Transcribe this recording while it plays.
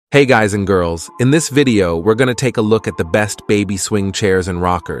Hey guys and girls, in this video we're going to take a look at the best baby swing chairs and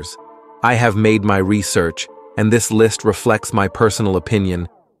rockers. I have made my research, and this list reflects my personal opinion,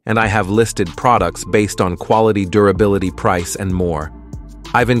 and I have listed products based on quality, durability, price, and more.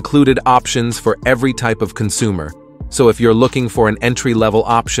 I've included options for every type of consumer, so if you're looking for an entry-level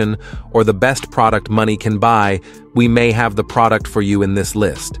option or the best product money can buy, we may have the product for you in this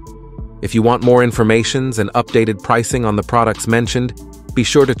list. If you want more information and updated pricing on the products mentioned, be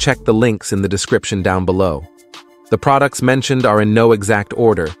sure to check the links in the description down below. The products mentioned are in no exact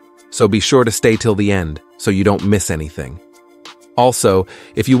order, so be sure to stay till the end so you don't miss anything. Also,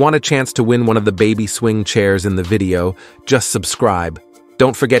 if you want a chance to win one of the baby swing chairs in the video, just subscribe.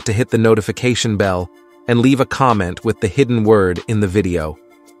 Don't forget to hit the notification bell and leave a comment with the hidden word in the video.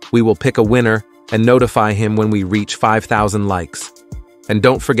 We will pick a winner and notify him when we reach 5,000 likes. And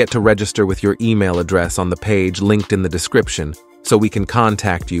don't forget to register with your email address on the page linked in the description so we can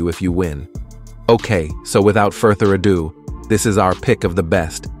contact you if you win. Okay, so without further ado, this is our pick of the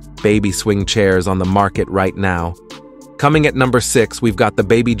best baby swing chairs on the market right now. Coming at number 6, we've got the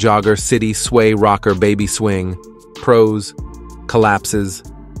Baby Jogger City Sway Rocker Baby Swing. Pros: collapses,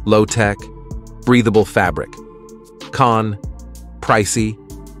 low-tech, breathable fabric. Con: pricey.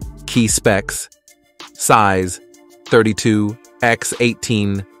 Key specs: size 32 x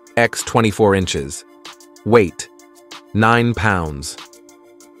 18 x 24 inches. Weight: 9 pounds.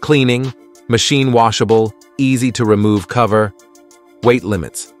 Cleaning: machine washable, easy to remove cover. Weight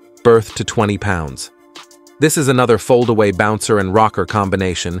limits: birth to 20 pounds. This is another fold-away bouncer and rocker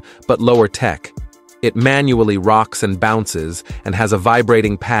combination, but lower tech. It manually rocks and bounces and has a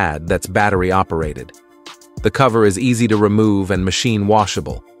vibrating pad that's battery operated. The cover is easy to remove and machine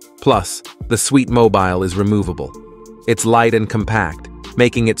washable. Plus, the Sweet Mobile is removable. It's light and compact,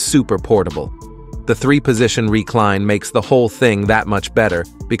 making it super portable. The 3-position recline makes the whole thing that much better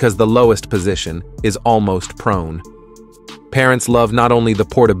because the lowest position is almost prone. Parents love not only the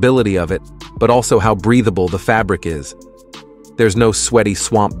portability of it, but also how breathable the fabric is. There's no sweaty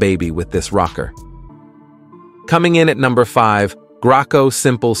swamp baby with this rocker. Coming in at number 5, Graco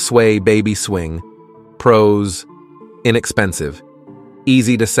Simple Sway Baby Swing. Pros: inexpensive,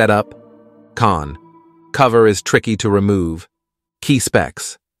 easy to set up. Con: cover is tricky to remove. Key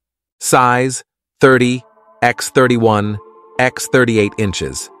specs: size 30 x 31 x 38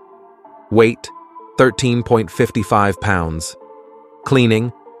 inches. Weight: 13.55 pounds.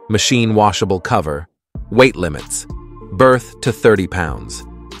 Cleaning: machine washable cover. Weight limits: birth to 30 pounds.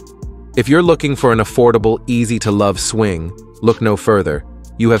 If you're looking for an affordable, easy-to-love swing, look no further.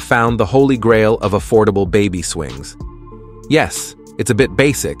 You have found the holy grail of affordable baby swings. Yes, it's a bit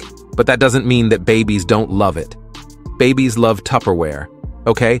basic, but that doesn't mean that babies don't love it. Babies love Tupperware,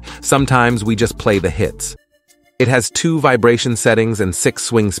 okay? Sometimes we just play the hits. It has 2 vibration settings and 6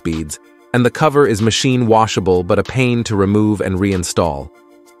 swing speeds, and the cover is machine washable but a pain to remove and reinstall.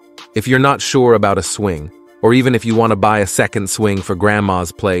 If you're not sure about a swing, or even if you want to buy a second swing for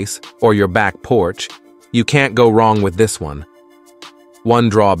grandma's place or your back porch, you can't go wrong with this one. One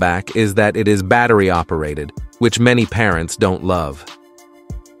drawback is that it is battery operated, which many parents don't love.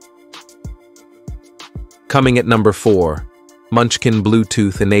 Coming at number 4, Munchkin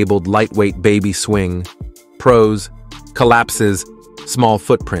Bluetooth-enabled lightweight baby swing. Pros: collapses, small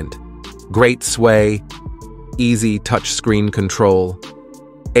footprint, great sway, easy touchscreen control,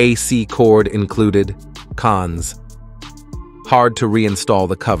 AC cord included. Cons: hard to reinstall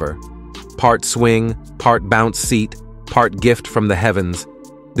the cover. Part swing, part bounce seat, part gift from the heavens.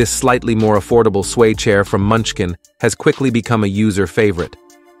 This slightly more affordable sway chair from Munchkin has quickly become a user favorite.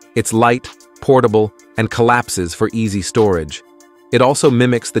 It's light, portable, and collapses for easy storage. It also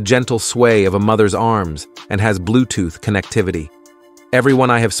mimics the gentle sway of a mother's arms and has Bluetooth connectivity.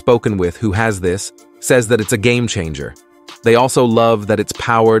 Everyone I have spoken with who has this says that it's a game changer. They also love that it's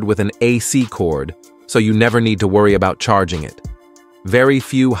powered with an AC cord, so you never need to worry about charging it. Very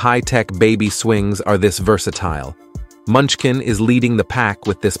few high-tech baby swings are this versatile. Munchkin is leading the pack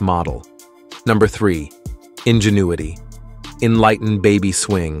with this model. Number 3, Ingenuity Enlightened Baby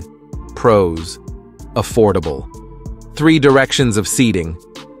Swing. Pros: affordable, 3 directions of seating,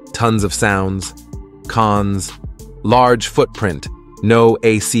 tons of sounds. Cons: large footprint, no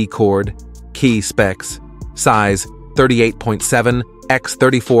AC cord. Key specs: size 38.7 x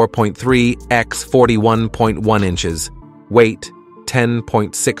 34.3 x 41.1 inches. Weight: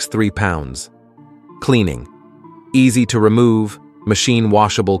 10.63 pounds. Cleaning: easy to remove, machine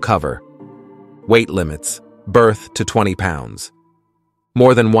washable cover. Weight limits: birth to 20 pounds.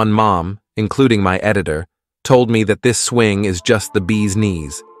 More than one mom, including my editor, told me that this swing is just the bee's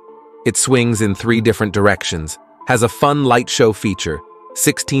knees. It swings in 3 different directions, has a fun light show feature,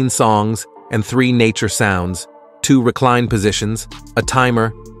 16 songs and 3 nature sounds, 2 recline positions, a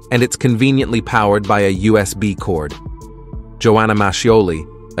timer, and it's conveniently powered by a USB cord. Joanna Mascioli,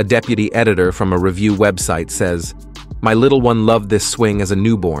 a deputy editor from a review website, says, "My little one loved this swing as a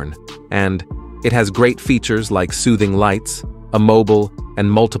newborn, and it has great features like soothing lights, a mobile, and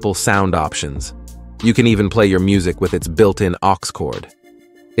multiple sound options. You can even play your music with its built-in aux cord.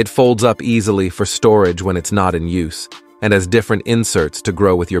 It folds up easily for storage when it's not in use, and has different inserts to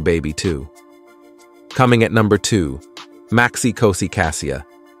grow with your baby too." Coming at number 2, Maxi Cosi Cassia,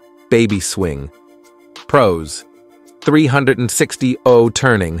 Baby Swing. Pros: 360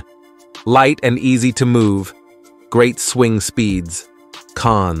 turning, light and easy to move, great swing speeds.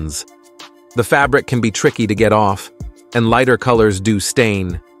 Cons: the fabric can be tricky to get off, and lighter colors do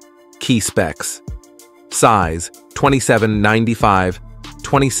stain. Key specs: size 27.95,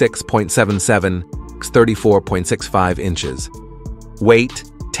 26.77, 34.65 inches. Weight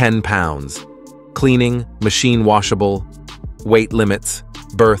 10 pounds. Cleaning, machine washable. Weight limits,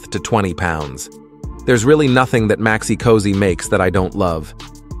 birth to 20 pounds. There's really nothing that Maxi Cosi makes that I don't love.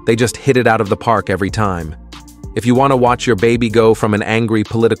 They just hit it out of the park every time. If you want to watch your baby go from an angry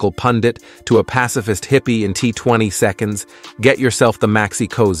political pundit to a pacifist hippie in T20 seconds, get yourself the Maxi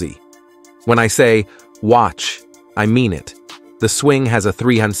Cosi. When I say watch, I mean it. The swing has a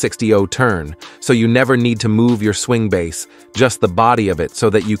 360 turn, so you never need to move your swing base, just the body of it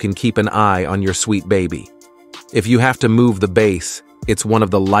so that you can keep an eye on your sweet baby. If you have to move the base, it's one of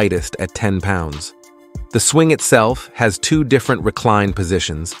the lightest at 10 pounds. The swing itself has 2 different recline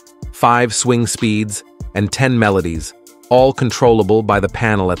positions, 5 swing speeds, and 10 melodies, all controllable by the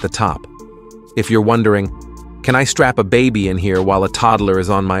panel at the top. If you're wondering, can I strap a baby in here while a toddler is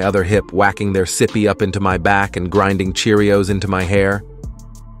on my other hip whacking their sippy up into my back and grinding Cheerios into my hair?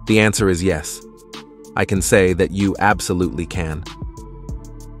 The answer is yes. I can say that you absolutely can.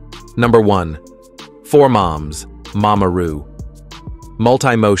 Number 1. 4Moms, Mamaroo.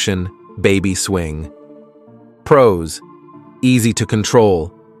 Multi-motion, baby swing. Pros: easy to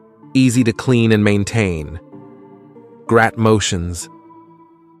control, easy to clean and maintain. Grat motions.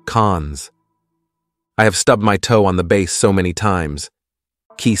 Cons: I have stubbed my toe on the base so many times.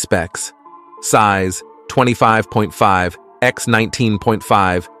 Key specs: size 25.5 x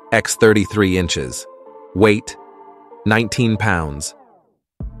 19.5 x 33 inches. Weight 19 pounds.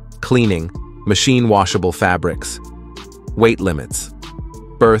 Cleaning, machine washable fabrics. Weight limits: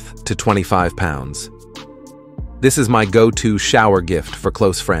 birth to 25 pounds. This is my go-to shower gift for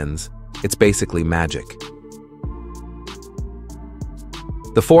close friends. It's basically magic.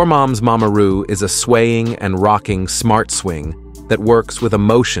 The 4Moms Mamaroo is a swaying and rocking smart swing that works with a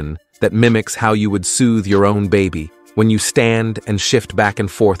motion that mimics how you would soothe your own baby when you stand and shift back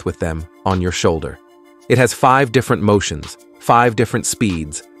and forth with them on your shoulder. It has 5 different motions, 5 different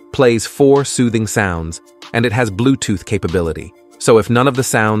speeds, plays 4 soothing sounds, and it has Bluetooth capability. So if none of the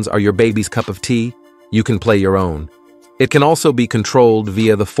sounds are your baby's cup of tea, you can play your own. It can also be controlled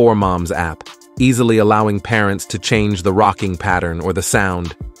via the 4Moms app, easily allowing parents to change the rocking pattern or the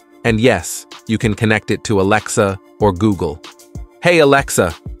sound. And yes, you can connect it to Alexa or Google. "Hey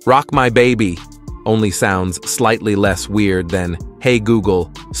Alexa, rock my baby," only sounds slightly less weird than "Hey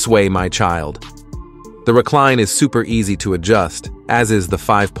Google, sway my child." The recline is super easy to adjust, as is the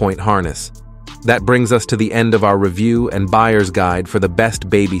 5-point harness. That brings us to the end of our review and buyer's guide for the best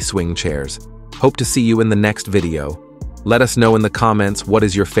baby swing chairs. Hope to see you in the next video. Let us know in the comments what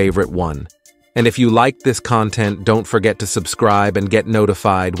is your favorite one. And if you liked this content, don't forget to subscribe and get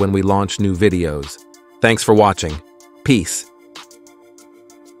notified when we launch new videos. Thanks for watching. Peace.